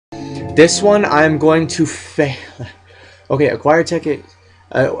This one I'm going to fail. Okay, acquire tech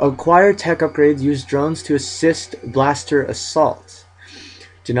upgrades. Use drones to assist blaster assault.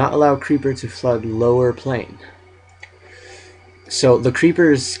 Do not allow creeper to flood lower plane. So the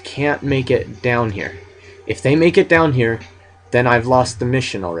creepers can't make it down here. If they make it down here, then I've lost the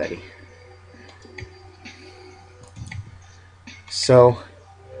mission already. So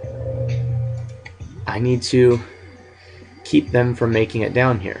I need to keep them from making it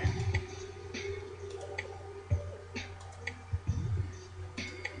down here.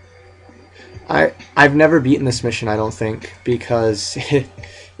 I've never beaten this mission, I don't think, because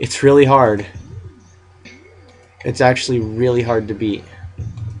it's really hard. It's actually really hard to beat.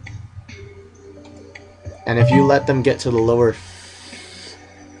 And if you let them get to the lower...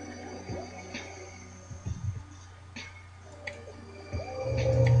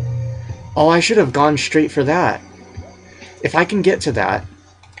 Oh, I should have gone straight for that. If I can get to that...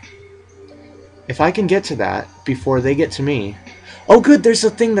 If I can get to that before they get to me... Oh good, there's a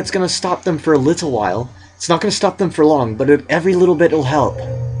thing that's going to stop them for a little while. It's not going to stop them for long, but every little bit will help.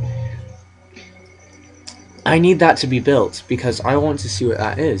 I need that to be built, because I want to see what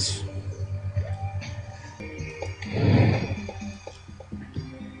that is.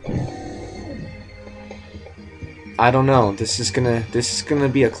 I don't know. This is gonna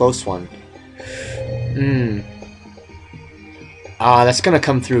be a close one. That's gonna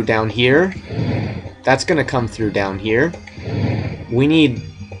come through down here. That's gonna come through down here. We need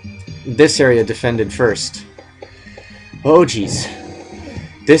this area defended first. Oh jeez.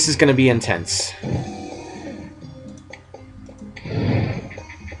 This is gonna be intense.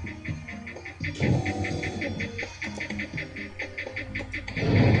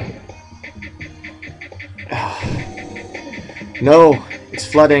 No, it's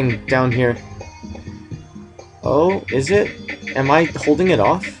flooding down here. Oh, is it? Am I holding it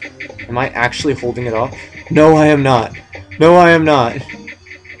off? Am I actually holding it off? No, I am not. No, I am not.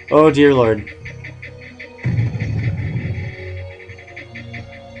 Oh, dear Lord.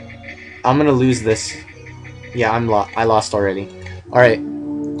 I'm gonna lose this. Yeah, I lost already. Alright,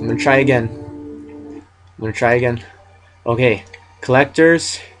 I'm gonna try again. Okay,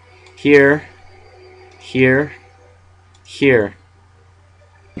 collectors, here, here, here.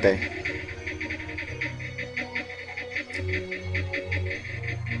 Okay.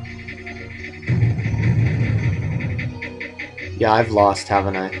 Yeah, I've lost,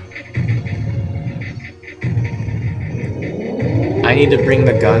 haven't I? I need to bring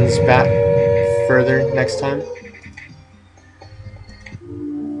the guns back further next time.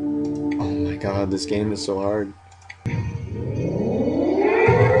 Oh my god, this game is so hard.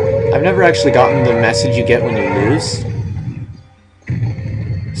 I've never actually gotten the message you get when you lose.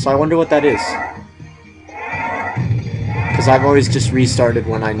 So I wonder what that is. Because I've always just restarted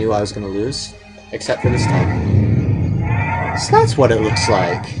when I knew I was going to lose. Except for this time. So that's what it looks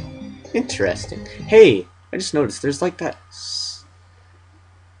like. Interesting. Hey, I just noticed there's like that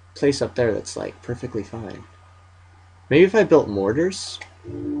place up there that's like perfectly fine. Maybe if I built mortars?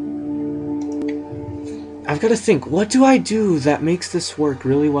 I've got to think, what do I do that makes this work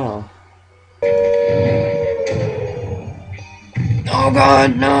really well? Oh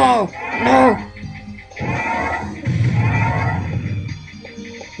god, no! No!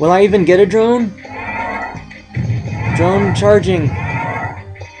 Will I even get a drone? Drone charging.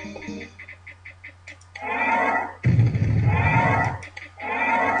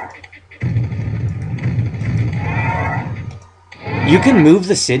 You can move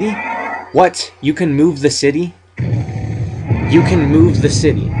the city? What? You can move the city? You can move the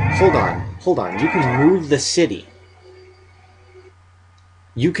city. Hold on. You can move the city.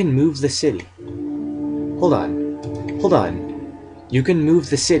 You can move the city. Hold on. You can move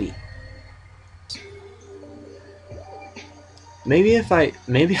the city. Maybe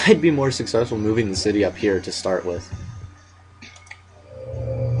I'd be more successful moving the city up here to start with.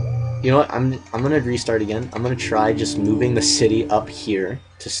 You know what? I'm gonna restart again. I'm gonna try just moving the city up here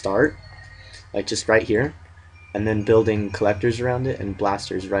to start, like just right here, and then building collectors around it and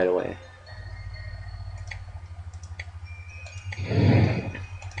blasters right away.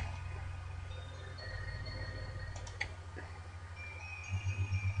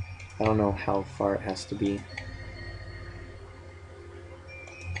 I don't know how far it has to be.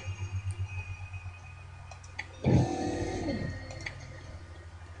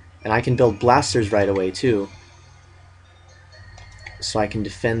 And I can build blasters right away too. So I can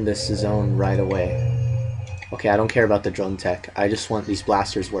defend this zone right away. Okay, I don't care about the drone tech. I just want these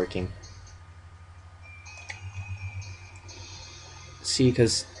blasters working. See,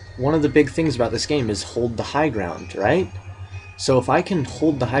 because one of the big things about this game is hold the high ground, right? So if I can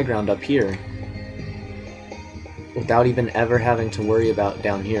hold the high ground up here without even ever having to worry about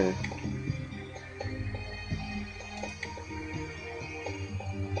down here,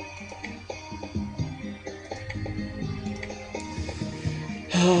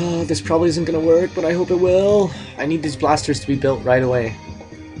 this probably isn't gonna work, but I hope it will. I need these blasters to be built right away.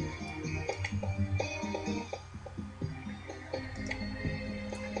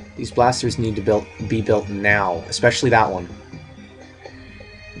 These blasters need to be built now, especially that one.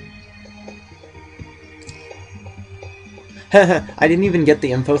 I didn't even get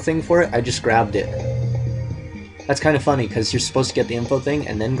the info thing for it, I just grabbed it. That's kind of funny, because you're supposed to get the info thing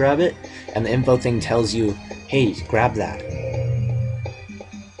and then grab it, and the info thing tells you, hey, grab that.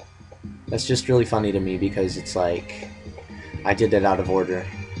 That's just really funny to me, because it's like, I did it out of order,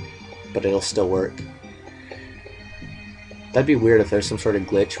 but it'll still work. That'd be weird if there's some sort of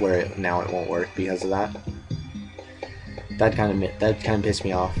glitch where now it won't work because of that. That kind of pissed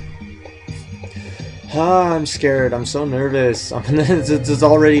me off. I'm scared. I'm so nervous. It's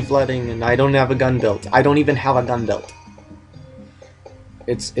already flooding, and I don't have a gun built. I don't even have a gun built.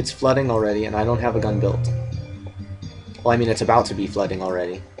 It's flooding already, and I don't have a gun built. Well, I mean, it's about to be flooding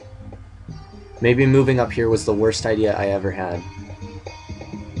already. Maybe moving up here was the worst idea I ever had.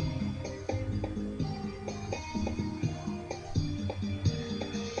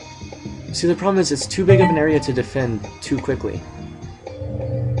 See, the problem is it's too big of an area to defend too quickly.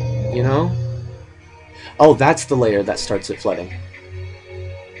 You know? Oh, that's the layer that starts it flooding.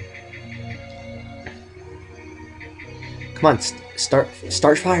 Come on, start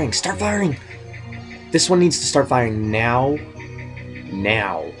firing! Start firing! This one needs to start firing now.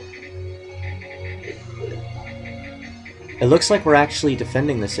 Now. It looks like we're actually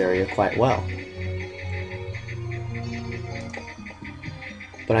defending this area quite well.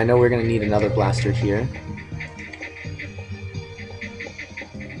 But I know we're going to need another blaster here.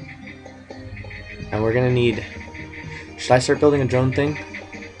 And we're going to need... Should I start building a drone thing?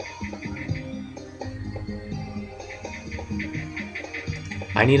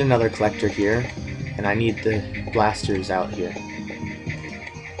 I need another collector here. And I need the blasters out here.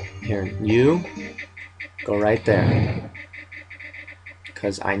 Here, you go right there.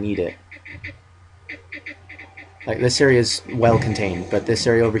 Because I need it. Like, this area is well contained, but this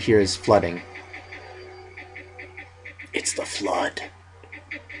area over here is flooding. It's the flood.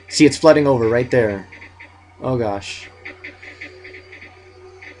 See, it's flooding over right there. Oh gosh.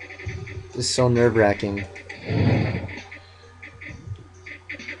 This is so nerve-wracking.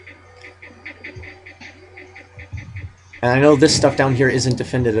 And I know this stuff down here isn't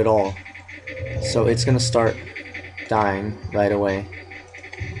defended at all. So it's gonna start dying right away.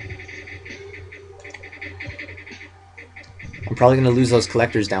 I'm probably going to lose those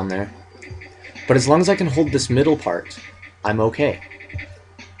collectors down there. But as long as I can hold this middle part, I'm okay.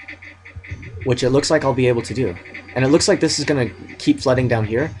 Which it looks like I'll be able to do. And it looks like this is going to keep flooding down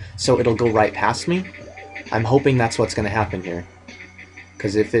here, so it'll go right past me. I'm hoping that's what's going to happen here.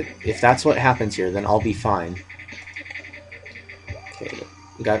 Because if that's what happens here, then I'll be fine. Okay,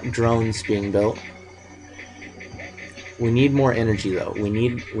 we got drones being built. We need more energy though. We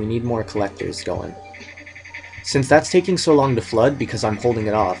need more collectors going. Since that's taking so long to flood because I'm holding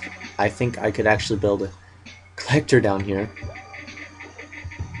it off, I think I could actually build a collector down here.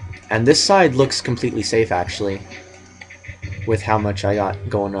 And this side looks completely safe actually, with how much I got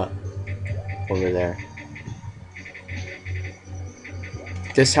going up over there.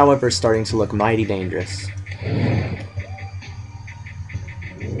 This, however, is starting to look mighty dangerous.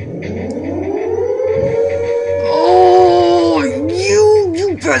 Oh,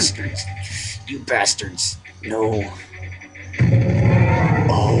 you bastards! You bastards! No.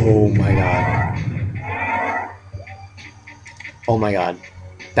 Oh my god. Oh my god.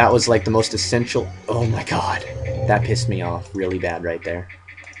 That was like the most essential... Oh my god. That pissed me off really bad right there.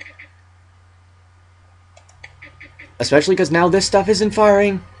 Especially because now this stuff isn't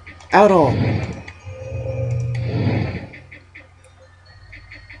firing at all.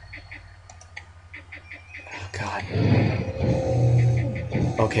 Oh god.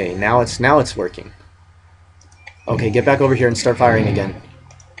 Okay, now it's working. Okay, get back over here and start firing again.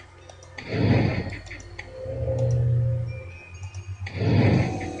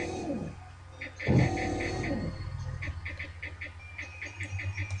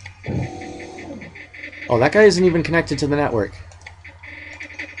 Oh, that guy isn't even connected to the network.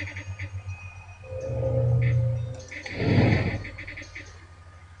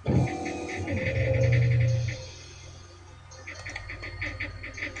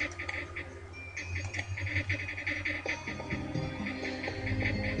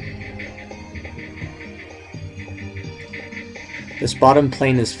 This bottom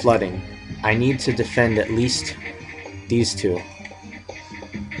plane is flooding. I need to defend at least these two.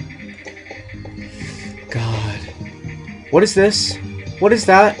 God. What is this? What is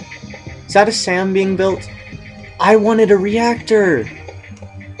that? Is that a SAM being built? I wanted a reactor!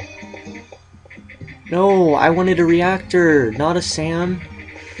 No, I wanted a reactor, not a SAM.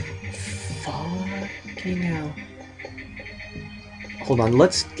 Fucking hell. Hold on,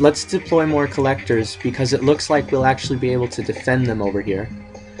 let's deploy more collectors, because it looks like we'll actually be able to defend them over here.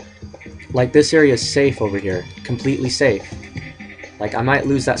 Like, this area is safe over here. Completely safe. Like, I might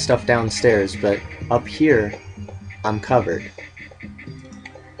lose that stuff downstairs, but up here, I'm covered.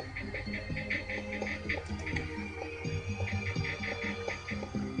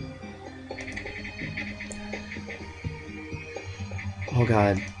 Oh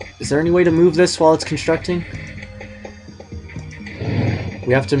god. Is there any way to move this while it's constructing?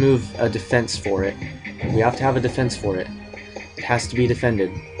 We have to move a defense for it. We have to have a defense for it. It has to be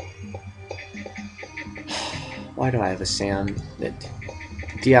defended. Why do I have a SAM that...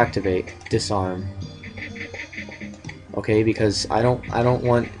 Deactivate. Disarm. Okay, because I don't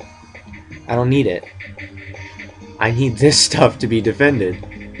need it. I need this stuff to be defended.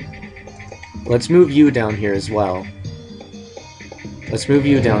 Let's move you down here as well. Let's move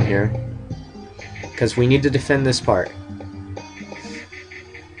you down here. Because we need to defend this part.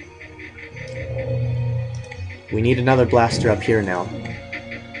 We need another blaster up here now.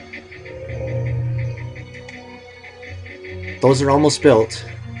 Those are almost built.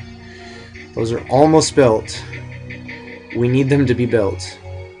 Those are almost built. We need them to be built.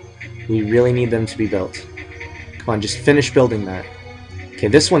 We really need them to be built. Come on, just finish building that. Okay,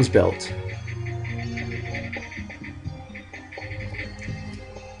 this one's built.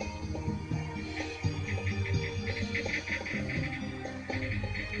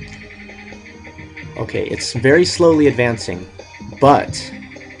 Okay, it's very slowly advancing, but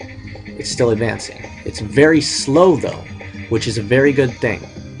it's still advancing. It's very slow, though, which is a very good thing.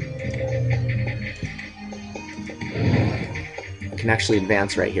 We can actually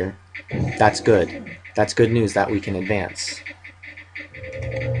advance right here. That's good. That's good news that we can advance.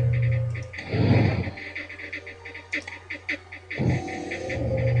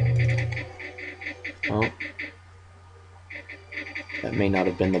 Oh. That may not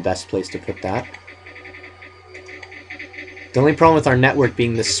have been the best place to put that. The only problem with our network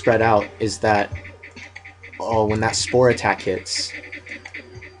being this spread out is that, oh, when that spore attack hits,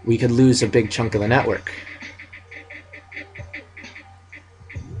 we could lose a big chunk of the network.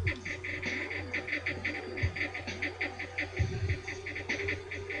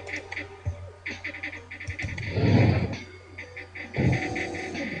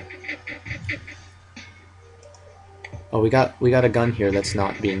 Oh, we got a gun here that's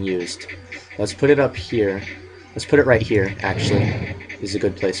not being used. Let's put it up here. Let's put it right here, actually. This is a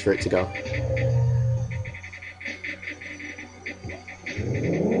good place for it to go.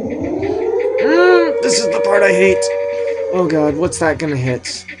 This is the part I hate! Oh god, what's that gonna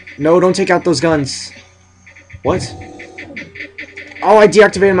hit? No, don't take out those guns! What? Oh, I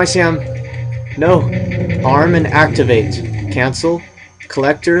deactivated my SAM! No! Arm and activate. Cancel.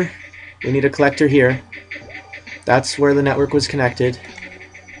 Collector. We need a collector here. That's where the network was connected.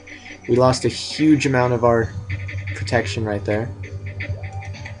 We lost a huge amount of our protection right there.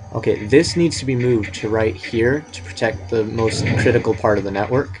 Okay, this needs to be moved to right here to protect the most critical part of the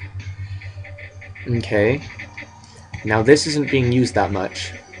network. Okay. Now this isn't being used that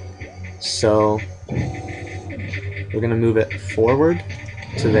much. So we're gonna move it forward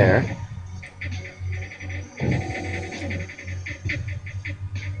to there.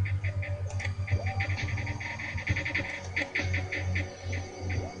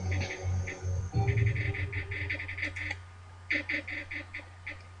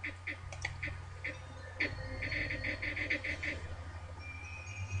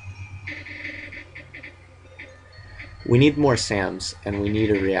 We need more SAMs, and we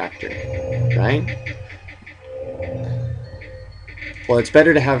need a reactor, right? Well, it's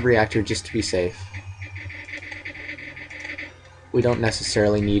better to have a reactor just to be safe. We don't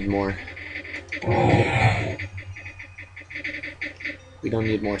necessarily need more. We don't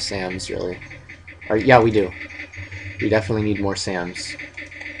need more SAMs, really. Or, yeah, we do. We definitely need more SAMs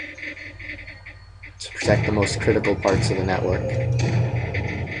to protect the most critical parts of the network.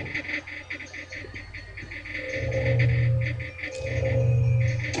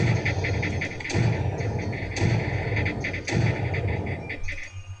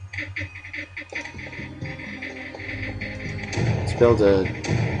 Build a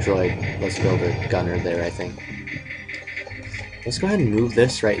droid. Let's build a gunner there, I think. Let's go ahead and move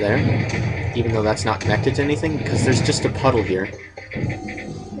this right there, even though that's not connected to anything, because there's just a puddle here.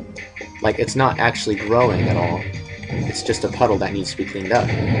 Like, it's not actually growing at all. It's just a puddle that needs to be cleaned up.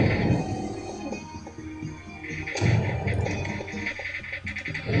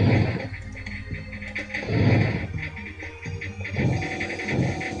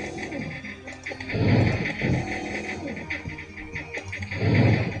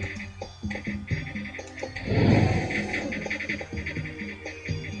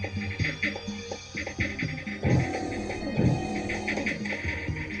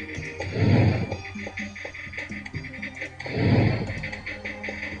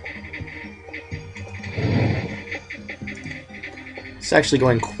 It's actually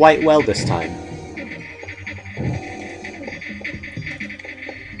going quite well this time.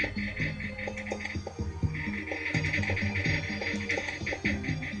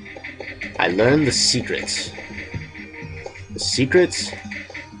 I learned the secret. The secret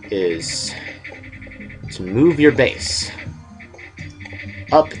is to move your base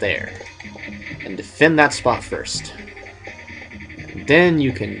up there and defend that spot first. And then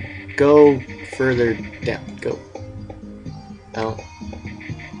you can go further down. Go. Oh.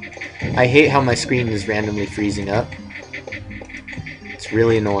 I hate how my screen is randomly freezing up. It's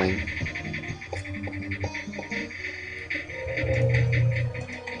really annoying.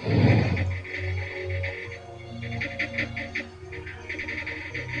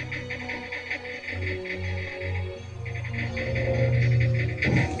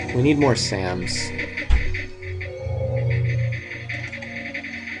 We need more Sams.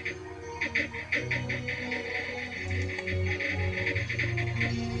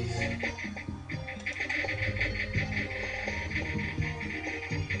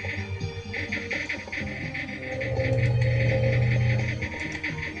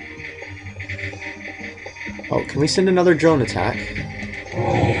 Oh, can we send another drone attack?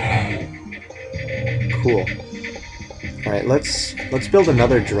 Cool. Alright, let's build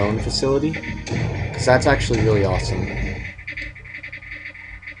another drone facility, because that's actually really awesome.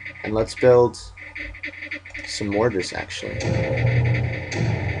 And let's build some mortars, actually.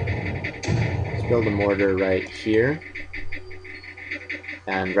 Let's build a mortar right here,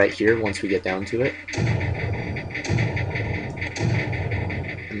 and right here once we get down to it.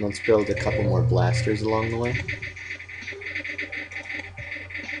 And let's build a couple more blasters along the way.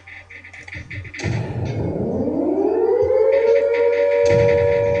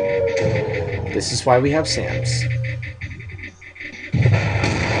 This is why we have SAMs.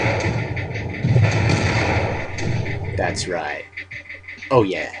 That's right. Oh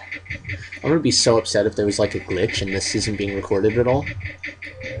yeah. I'm gonna be so upset if there was like a glitch and this isn't being recorded at all.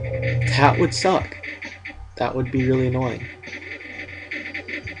 That would suck. That would be really annoying.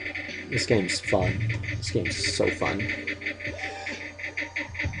 This game's fun. This game's so fun.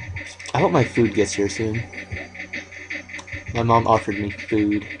 I hope my food gets here soon. My mom offered me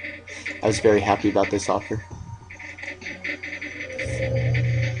food. I was very happy about this offer.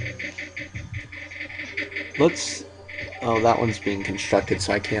 Let's... Oh, that one's being constructed,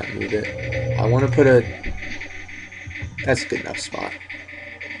 so I can't move it. I want to put a... That's a good enough spot.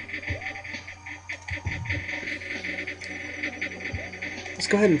 Let's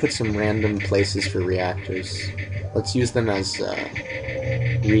go ahead and put some random places for reactors. Let's use them as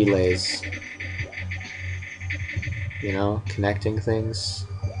relays. You know, connecting things.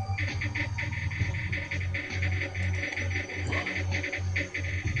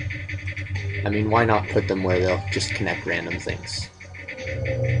 I mean, why not put them where they'll just connect random things?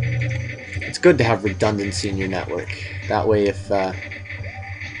 It's good to have redundancy in your network. That way, if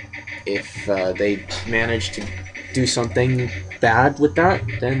they manage to do something bad with that,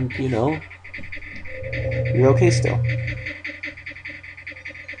 then, you know, you're okay still.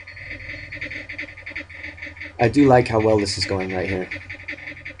 I do like how well this is going right here.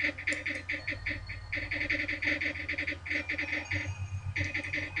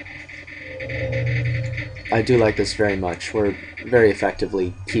 I do like this very much. We're very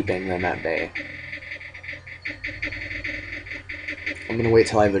effectively keeping them at bay. I'm gonna wait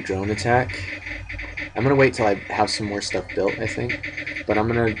till I have a drone attack. I'm gonna wait till I have some more stuff built, I think. But I'm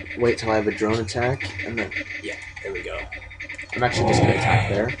gonna wait till I have a drone attack, and then, yeah, there we go. I'm actually just gonna attack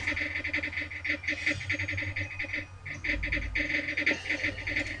there.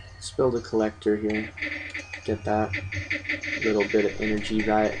 Let's build a collector here. Get that little bit of energy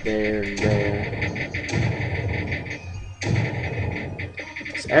right there and there.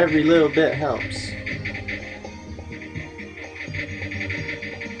 Every little bit helps.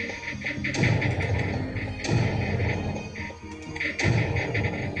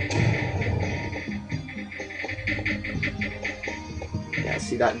 Yeah,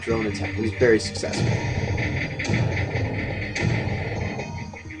 see, that drone attack was very successful.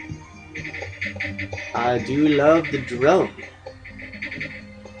 I do love the drone.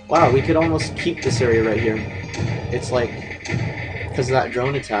 Wow, we could almost keep this area right here. It's like, because of that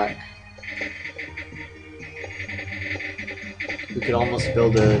drone attack, we could almost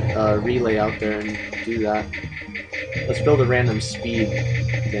build a relay out there and do that. Let's build a random speed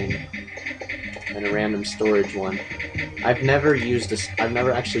thing and a random storage one. I've never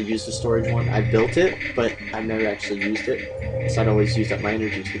actually used a storage one. I built it, but I've never actually used it, because I'd always use up my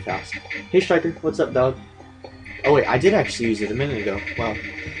energy too fast. Hey Striker, what's up, dog? Oh wait, I did actually use it a minute ago. Well,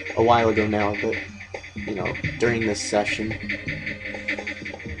 a while ago now, but, you know, during this session.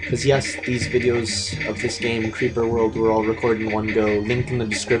 Because yes, these videos of this game, Creeper World, were all recorded in one go. Link in the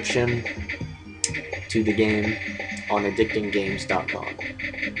description to the game on addictinggames.com.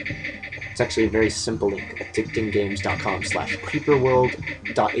 It's actually a very simple link,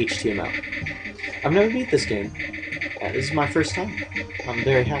 addictinggames.com/creeperworld.html. I've never beat this game. This is my first time. I'm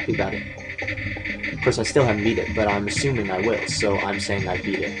very happy about it. Of course, I still haven't beat it, but I'm assuming I will, so I'm saying I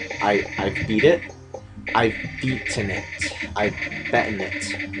beat it. I've beat it. I've beaten it. I've beaten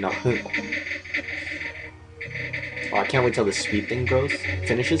it. No. Oh, I can't wait till the speed thing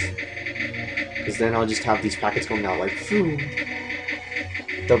finishes. Because then I'll just have these packets going out like, phew.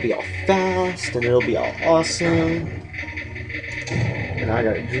 They'll be all fast, and it'll be all awesome. And I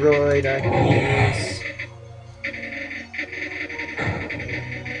got a droid I can use.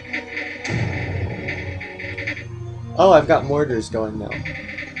 Oh, I've got mortars going now.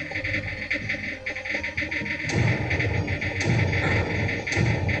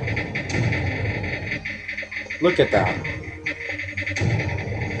 Look at that.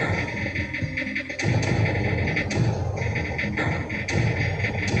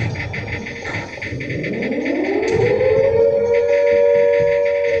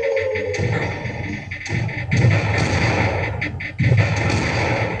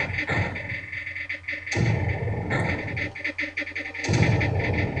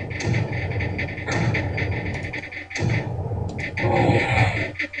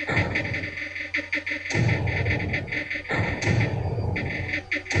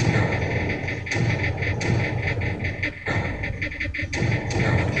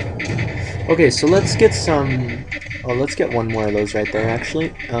 Okay, so let's get some... Oh, let's get one more of those right there,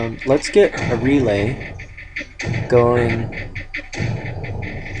 actually. Let's get a relay going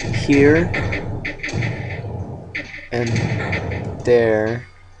here and there.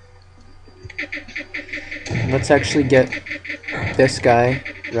 Let's actually get this guy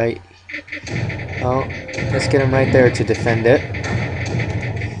right... Oh, let's get him right there to defend it.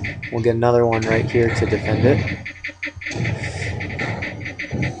 We'll get another one right here to defend it.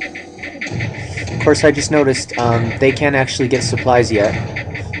 Of course, I just noticed they can't actually get supplies yet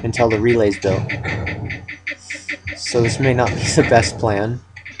until the relay's built. So this may not be the best plan.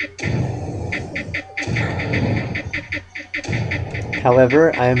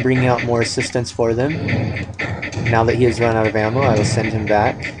 However, I am bringing out more assistance for them. Now that he has run out of ammo, I will send him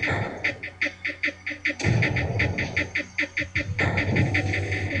back.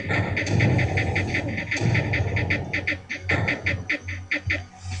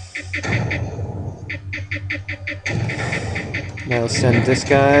 I'll send this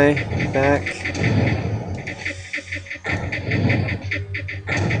guy back.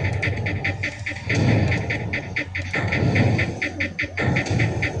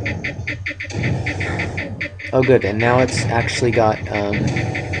 Oh good, and now it's actually got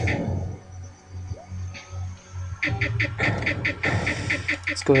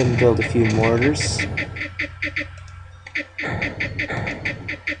let's go ahead and build a few mortars.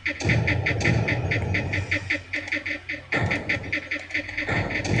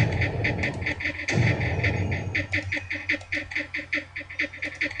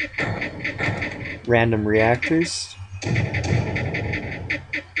 Random reactors.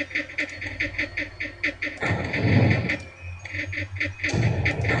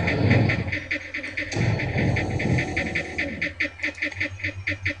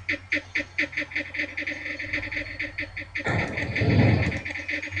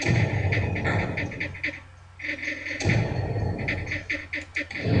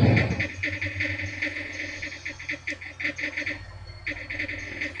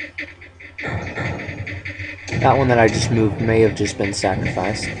 That one that I just moved may have just been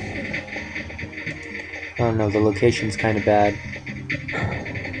sacrificed. I don't know, the location's kind of bad.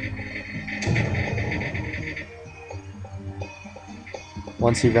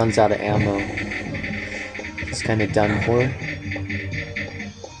 Once he runs out of ammo, he's kind of done for.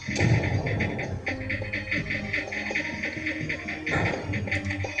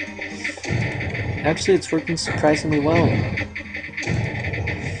 Actually, it's working surprisingly well.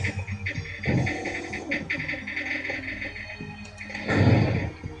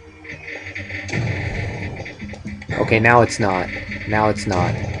 Okay, now it's not. Now it's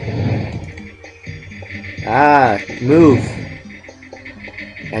not. Ah, move!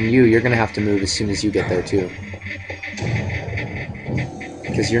 And you're gonna have to move as soon as you get there too.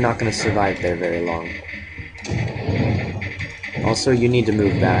 Because you're not gonna survive there very long. Also, you need to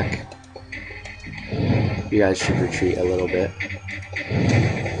move back. You guys should retreat a little bit.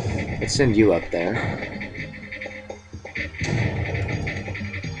 Let's send you up there.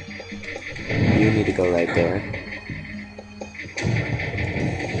 You need to go right there.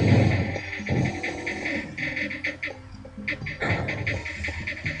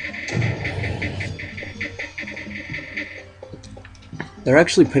 They're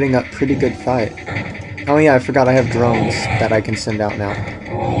actually putting up pretty good fight. Oh yeah, I forgot I have drones that I can send out now.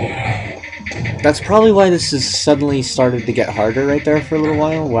 That's probably why this has suddenly started to get harder right there for a little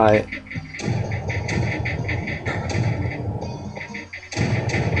while. Why?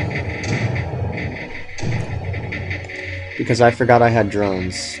 Because I forgot I had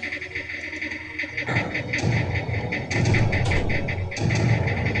drones.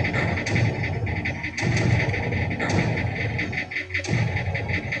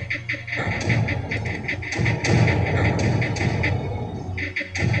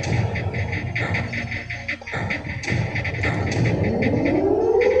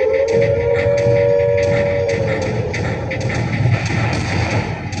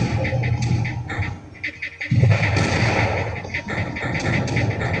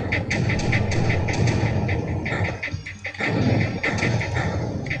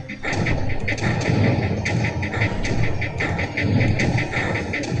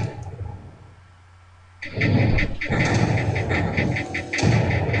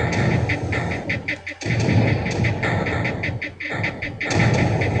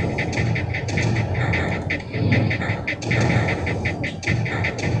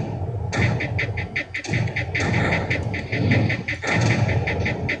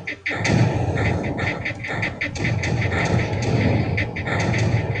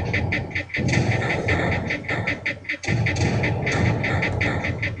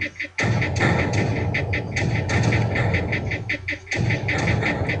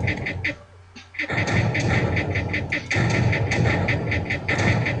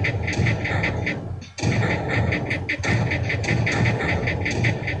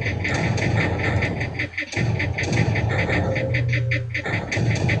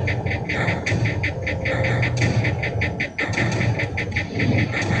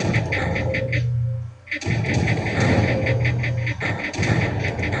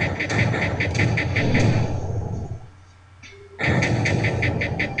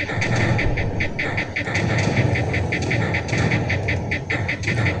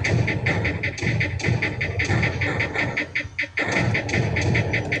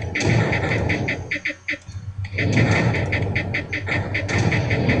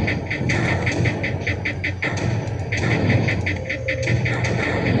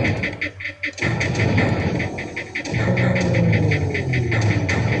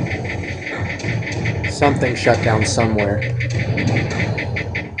 Something shut down somewhere.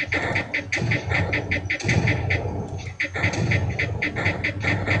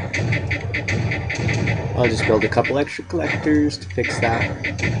 I'll just build a couple extra collectors to fix that.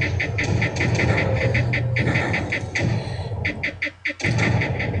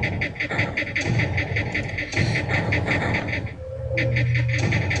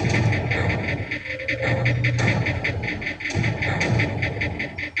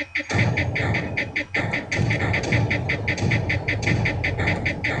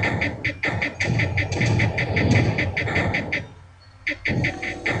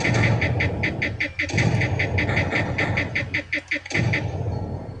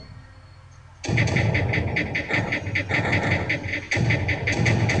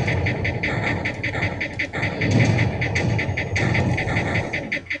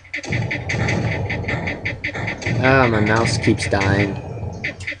 Ah, my mouse keeps dying.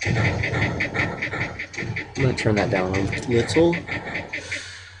 I'm gonna turn that down a little.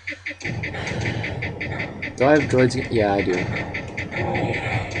 Do I have droids? Yeah, I do.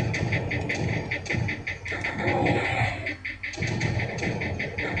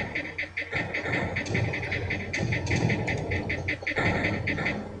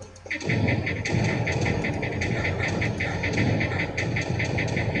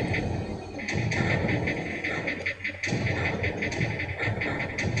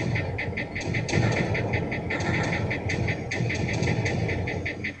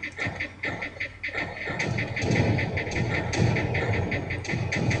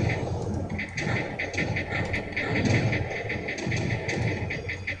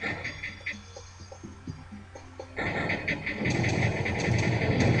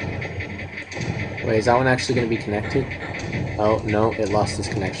 is that one actually going to be connected? Oh, no, it lost its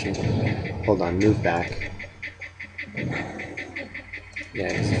connection. Hold on, move back. Yeah,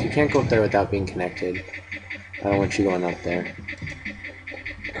 because if you can't go up there without being connected, I don't want you going up there.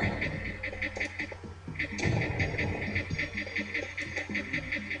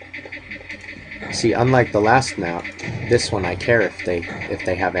 See, unlike the last map, this one I care if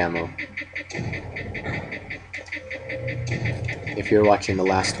they have ammo. If you're watching the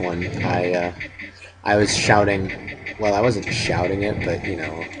last one, I was shouting. Well, I wasn't shouting it, but you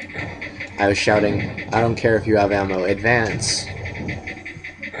know, I was shouting, "I don't care if you have ammo, advance!"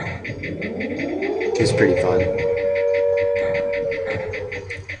 It was pretty fun.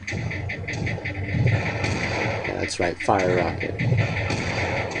 Yeah, that's right, fire rocket.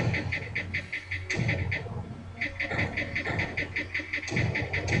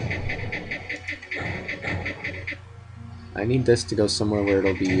 I need this to go somewhere where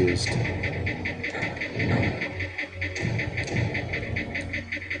it'll be used.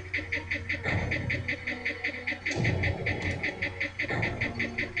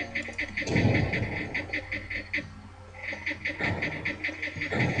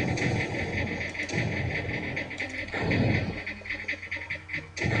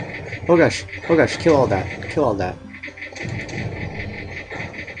 Oh gosh, kill all that, kill all that.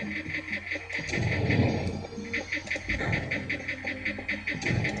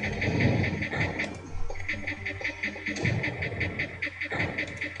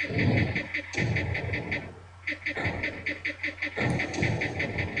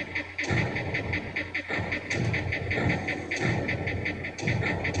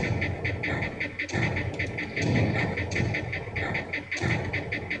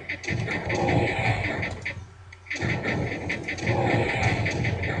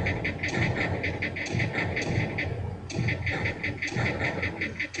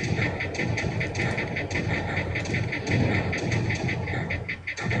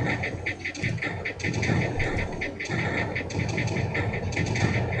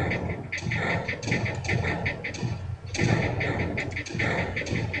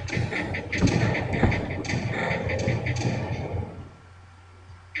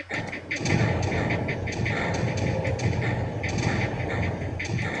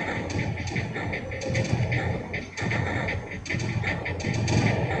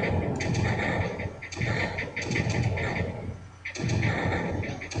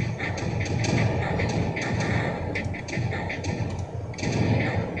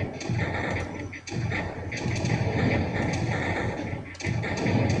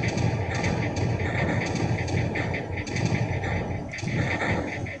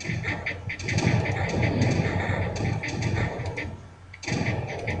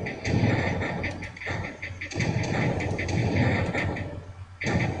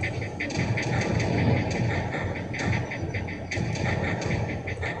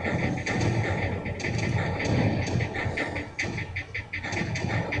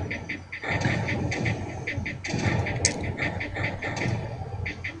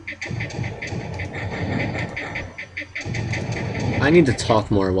 I need to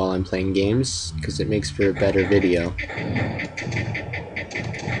talk more while I'm playing games, because it makes for a better video.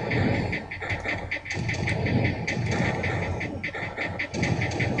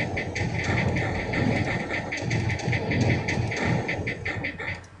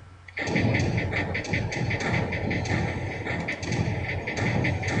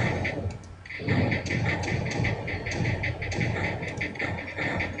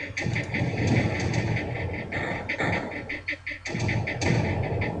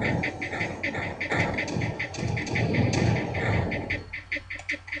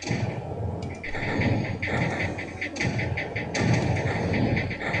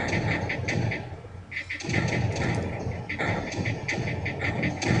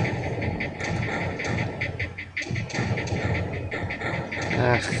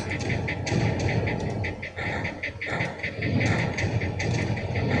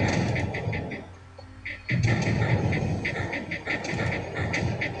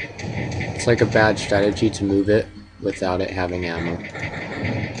 It's like a bad strategy to move it without it having ammo.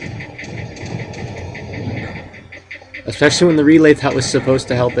 Especially when the relay that was supposed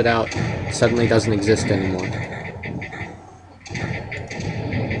to help it out suddenly doesn't exist anymore.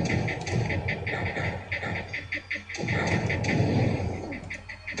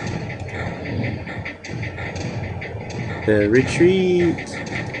 The retreat!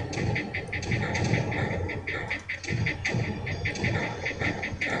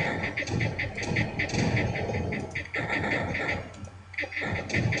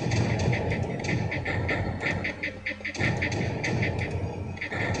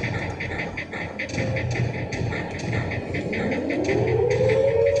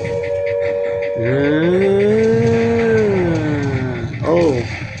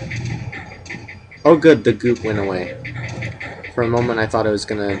 Oh good, the goop went away. For a moment I thought it was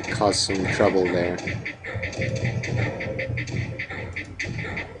gonna cause some trouble there.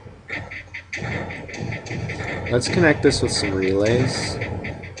 Let's connect this with some relays.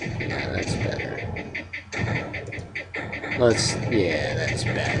 Yeah, that's better. Yeah, that's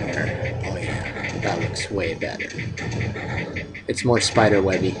better. Oh yeah, that looks way better. It's more spider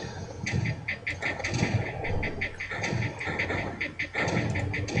webby.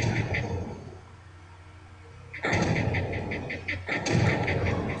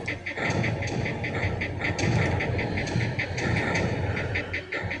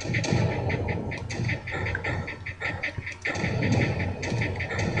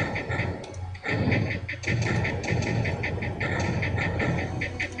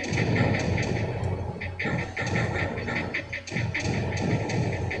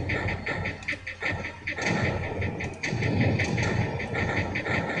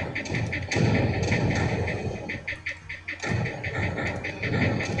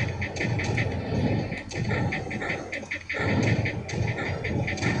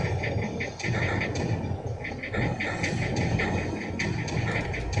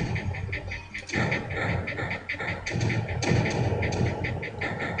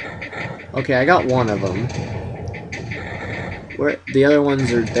 Okay, I got one of them. Where the other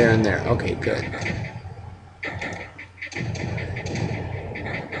ones are there and there. Okay, good.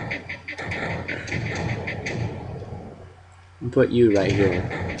 I'm gonna put you right here.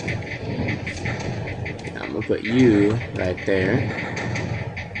 I'm gonna put you right there.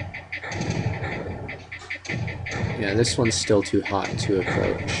 Yeah, this one's still too hot to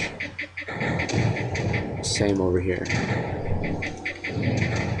approach. Same over here.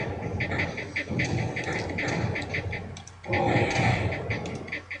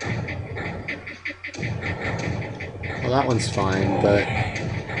 Well, that one's fine, but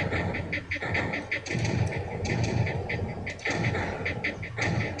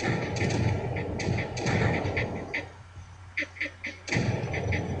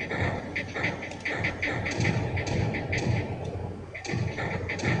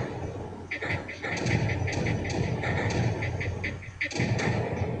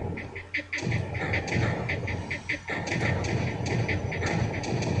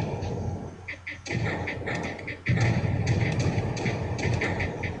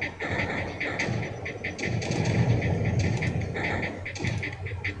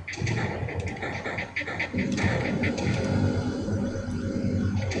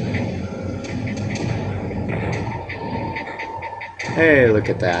hey, look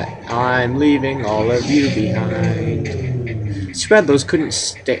at that. I'm leaving all of you behind. It's bad those couldn't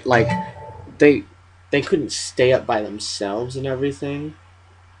stay, like, they couldn't stay up by themselves and everything.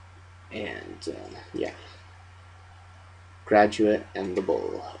 And, yeah. Graduate and the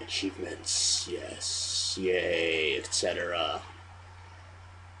bull. Achievements, yes, yay, etc.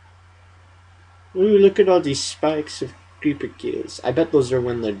 Ooh, look at all these spikes of creeper kills. I bet those are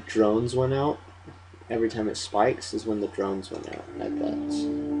when the drones went out. Every time it spikes is when the drones went out, I bet.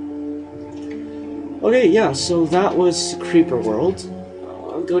 Okay, yeah, so that was Creeper World.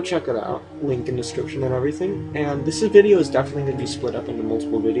 Go check it out. Link in description and everything. And this video is definitely going to be split up into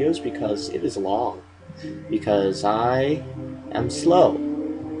multiple videos because it is long. Because I am slow.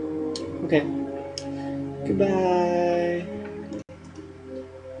 Okay. Goodbye.